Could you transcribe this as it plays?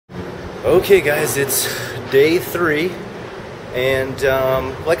Okay guys, it's day 3, and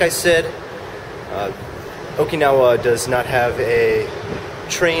like I said, Okinawa does not have a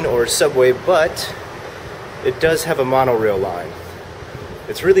train or subway, but it does have a monorail line.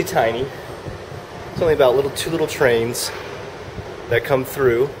 It's really tiny. It's only about two little trains that come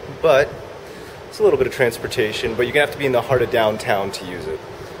through, but it's a little bit of transportation, but you're gonna have to be in the heart of downtown to use it.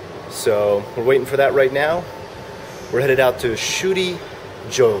 So we're waiting for that right now. We're headed out to Shuri,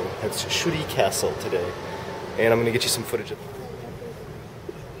 that's Shuri Castle today, and I'm gonna get you some footage of it.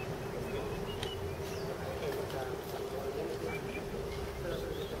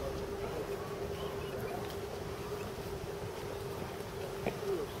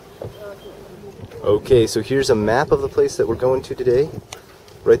 Okay, so here's a map of the place that we're going to today.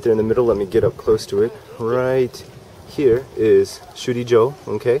 Right there in the middle, let me get up close to it. Right here is Shurijo,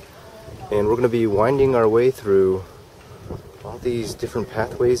 okay? And we're gonna be winding our way through all these different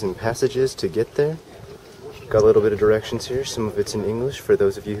pathways and passages to get there. Got a little bit of directions here. Some of it's in English for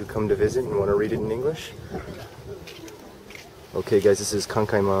those of you who come to visit and want to read it in English. Okay guys, this is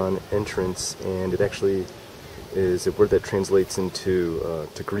Kankaiman entrance, and it actually is a word that translates into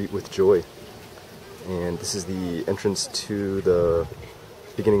to greet with joy. And this is the entrance to the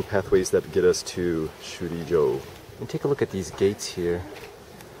beginning pathways that get us to Shurijo. And take a look at these gates here.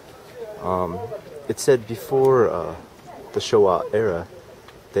 It said before the Showa era,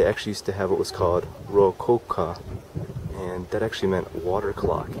 they actually used to have what was called rokoka, and that actually meant water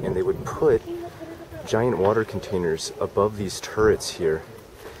clock, and they would put giant water containers above these turrets here,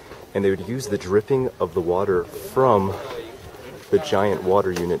 and they would use the dripping of the water from the giant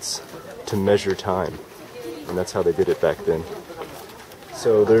water units to measure time, and that's how they did it back then.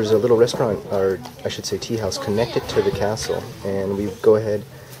 So there's a little restaurant, or I should say tea house, connected to the castle, and we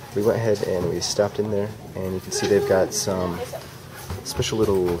went ahead and we stopped in there, and you can see they've got some special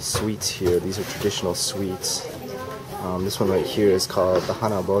little sweets here. These are traditional sweets. This one right here is called the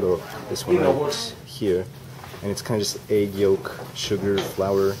Hanaboro, this one right here, and it's kind of just egg yolk, sugar,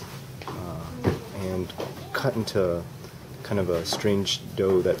 flour, and cut into kind of a strange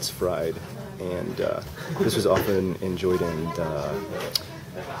dough that's fried. And this was often enjoyed in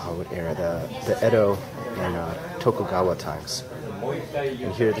what era? The Edo and Tokugawa times.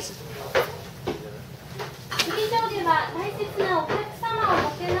 And here this.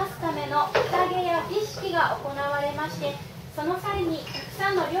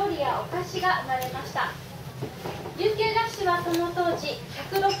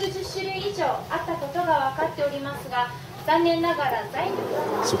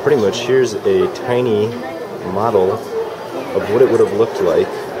 So pretty much here's a tiny model of what it would have looked like.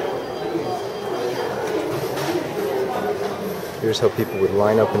 Here's how people would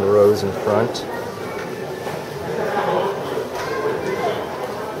line up in rows in front.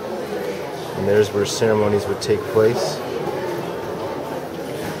 And there's where ceremonies would take place.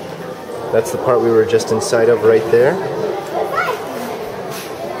 That's the part we were just inside of right there.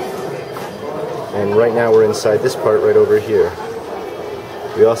 And right now we're inside this part right over here.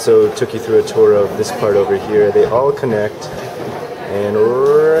 We also took you through a tour of this part over here. They all connect. And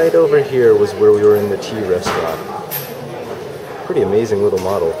right over here was where we were in the tea restaurant. Pretty amazing little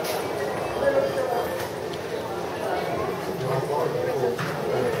model.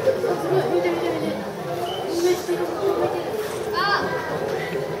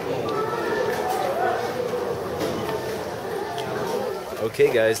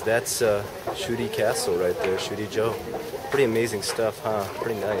 Okay guys, that's Shuri Castle right there, Shurijo. Pretty amazing stuff, huh?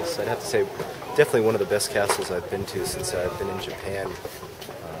 Pretty nice. I'd have to say, definitely one of the best castles I've been to since I've been in Japan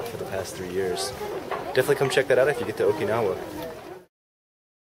for the past 3 years. Definitely come check that out if you get to Okinawa.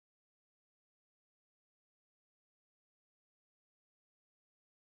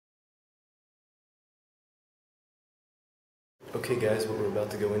 Okay guys, what we're about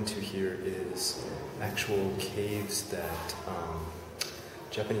to go into here is actual caves that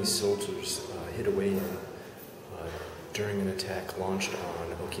Japanese soldiers hid away in during an attack launched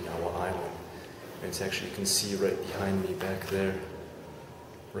on Okinawa Island. And it's actually, you can see right behind me back there,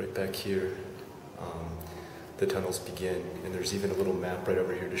 right back here, the tunnels begin. And there's even a little map right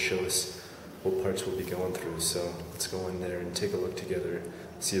over here to show us what parts we'll be going through. So let's go in there and take a look together,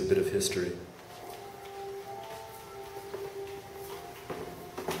 see a bit of history.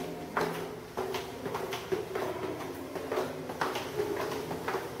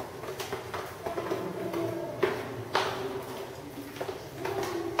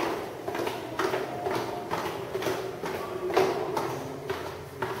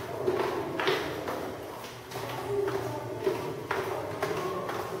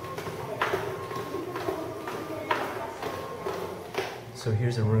 So So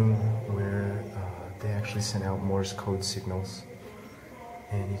here's a room where they actually sent out Morse code signals.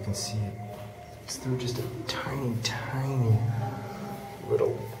 And you can see it's through just a tiny, tiny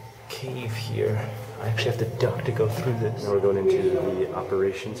little cave here. I actually have to duck to go through this. Now we're going into the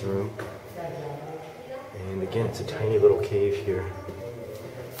operations room. And again, it's a tiny little cave here.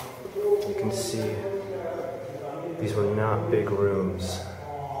 You can see these were not big rooms.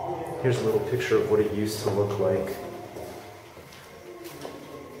 Here's a little picture of what it used to look like.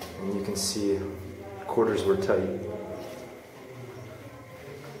 And you can see quarters were tight.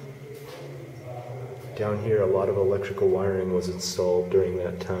 Down here, a lot of electrical wiring was installed during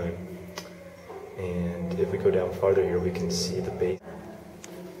that time. And if we go down farther here, we can see the base.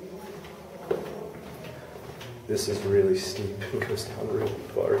 This is really steep and goes down really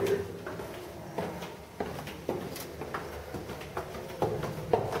far here.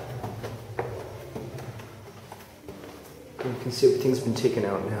 You can see everything's been taken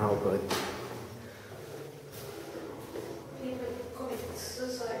out now, but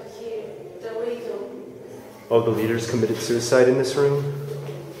oh, the leaders committed suicide in this room?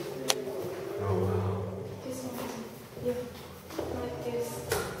 Oh, wow.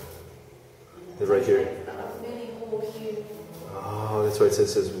 They're right here. Oh, that's why it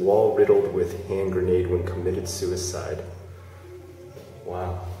says wall riddled with hand grenade when committed suicide.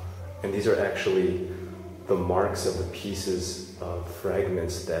 Wow. And these are actually the marks of the pieces of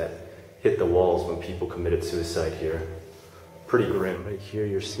fragments that hit the walls when people committed suicide here. Pretty grim. Right here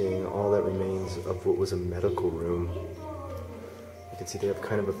you're seeing all that remains of what was a medical room. You can see they have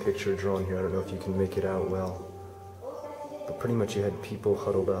kind of a picture drawn here. I don't know if you can make it out well. But pretty much you had people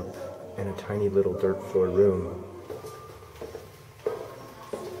huddled up in a tiny little dirt floor room.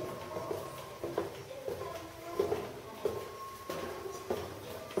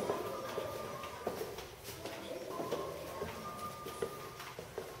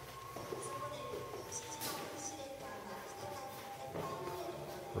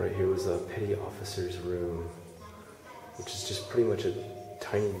 Right here was a petty officer's room, which is just pretty much a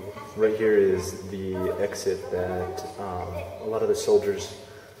tiny... Right here is the exit that a lot of the soldiers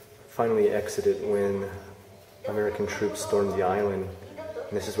finally exited when American troops stormed the island.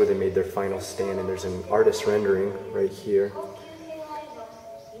 And this is where they made their final stand, and there's an artist rendering right here.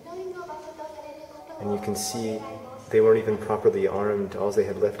 And you can see they weren't even properly armed. All they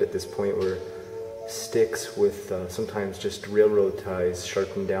had left at this point were sticks with sometimes just railroad ties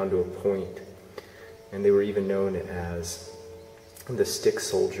sharpened down to a point. And they were even known as the stick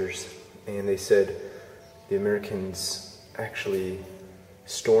soldiers. And they said the Americans actually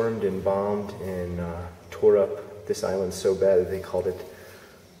stormed and bombed and tore up this island so bad that they called it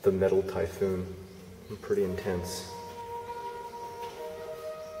the Metal Typhoon. Pretty intense.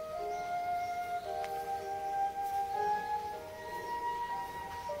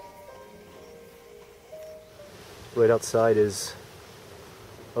 Right outside is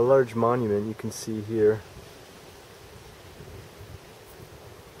a large monument you can see here.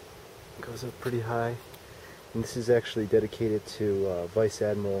 It goes up pretty high. And this is actually dedicated to Vice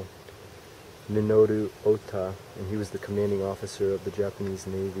Admiral Minoru Ota, and he was the commanding officer of the Japanese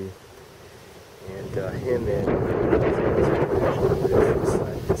Navy. And him and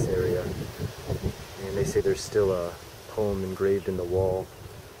inside this area. And they say there's still a poem engraved in the wall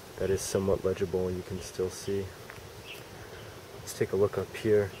that is somewhat legible, and you can still see. Let's take a look up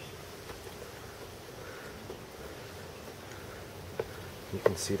here. You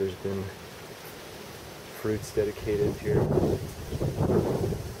can see there's been fruits dedicated here. And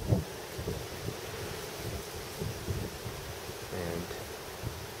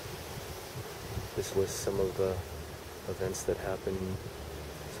this lists some of the events that happened,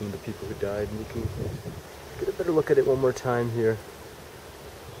 some of the people who died, and you can get a better look at it one more time here.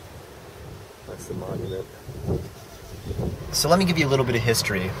 That's the monument. So let me give you a little bit of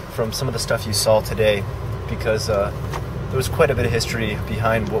history from some of the stuff you saw today, because there was quite a bit of history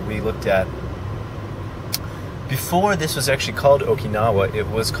behind what we looked at. Before this was actually called Okinawa, it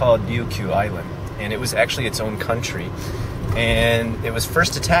was called Ryukyu Island, and it was actually its own country. And it was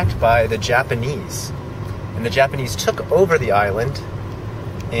first attacked by the Japanese, and the Japanese took over the island,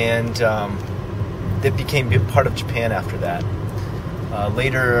 and it became part of Japan after that.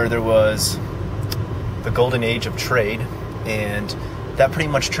 Later there was the Golden Age of trade, and that pretty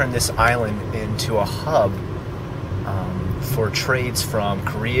much turned this island into a hub for trades from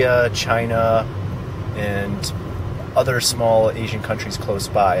Korea, China, and other small Asian countries close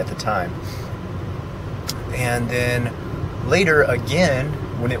by at the time. And then later again,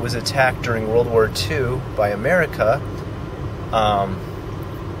 when it was attacked during World War II by America,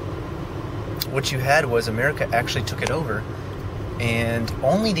 what you had was America actually took it over, and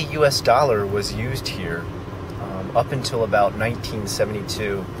only the US dollar was used here up until about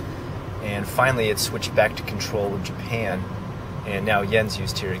 1972, and finally it switched back to control with Japan, and now yen's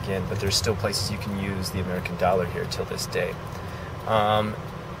used here again, but there's still places you can use the American dollar here till this day.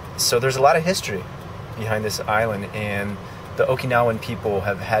 So there's a lot of history behind this island, and the Okinawan people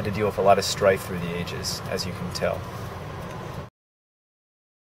have had to deal with a lot of strife through the ages, as you can tell.